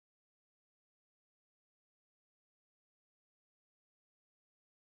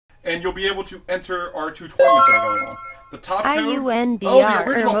and you'll be able to enter our 2 tournaments that are going on. The top code, IUNDR the are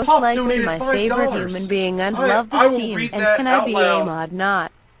original most Puff likely donated my $5. favorite human being and love I the will Steam. read And that can I out be a loud mod?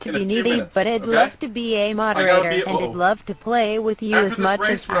 Not to in a be few needy, minutes, but I'd okay? love to be a moderator and I'd love to play with you After as this much race,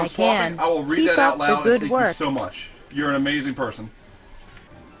 as when I'm I swapping, can. I will read Keep that out up the loud and good thank work. you so much. You're an amazing person.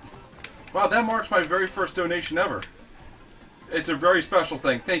 Wow, that marks my very first donation ever. It's a very special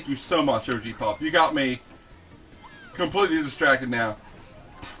thing. Thank you so much, OG Puff. You got me completely distracted now.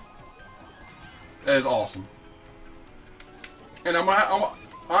 That is awesome. And I'm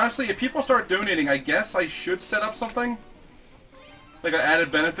honestly, if people start donating, I guess I should set up something like an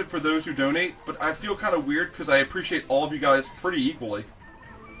added benefit for those who donate. But I feel kind of weird because I appreciate all of you guys pretty equally.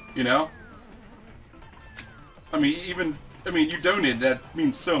 You know? I mean, you donated, that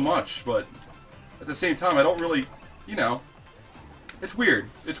means so much, but at the same time, I don't really, you know, it's weird.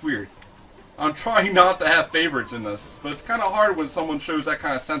 It's weird. I'm trying not to have favorites in this, but it's kind of hard when someone shows that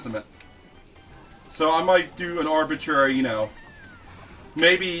kind of sentiment. So I might do an arbitrary, you know,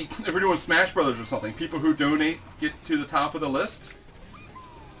 maybe if we're doing Smash Brothers or something, people who donate get to the top of the list.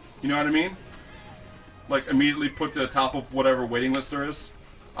 You know what I mean? Like immediately put to the top of whatever waiting list there is.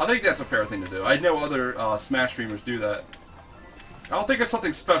 I think that's a fair thing to do. I know other Smash streamers do that. I don't think it's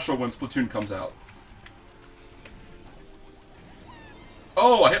something special when Splatoon comes out.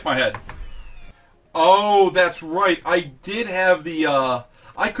 Oh, I hit my head. Oh, that's right. I did have the,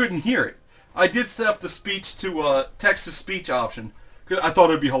 I couldn't hear it. I did set up the speech to, text-to-speech option. Because I thought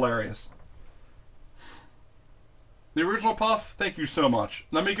it would be hilarious. The original Puff, thank you so much.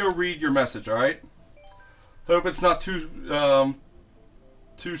 Let me go read your message, alright? Hope it's not too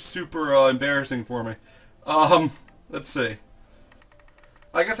super embarrassing for me. Let's see.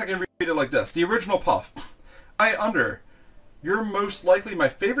 I guess I can read it like this. The original Puff. Hi, Undr. You're most likely my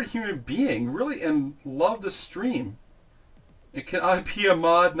favorite human being, really, and love the stream. And can I be a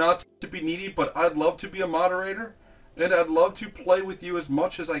mod, not to be needy, but I'd love to be a moderator? And I'd love to play with you as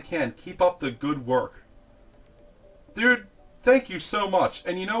much as I can. Keep up the good work. Dude, thank you so much.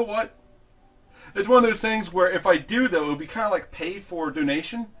 And you know what? It's one of those things where if I do, though, it would be kind of like pay for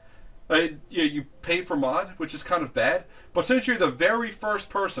donation. You pay for mod, which is kind of bad. But since you're the very first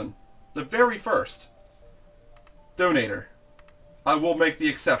person, the very first donator, I will make the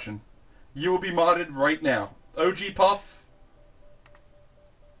exception. You will be modded right now. OG Puff,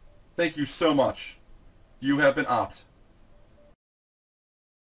 thank you so much. You have been opt.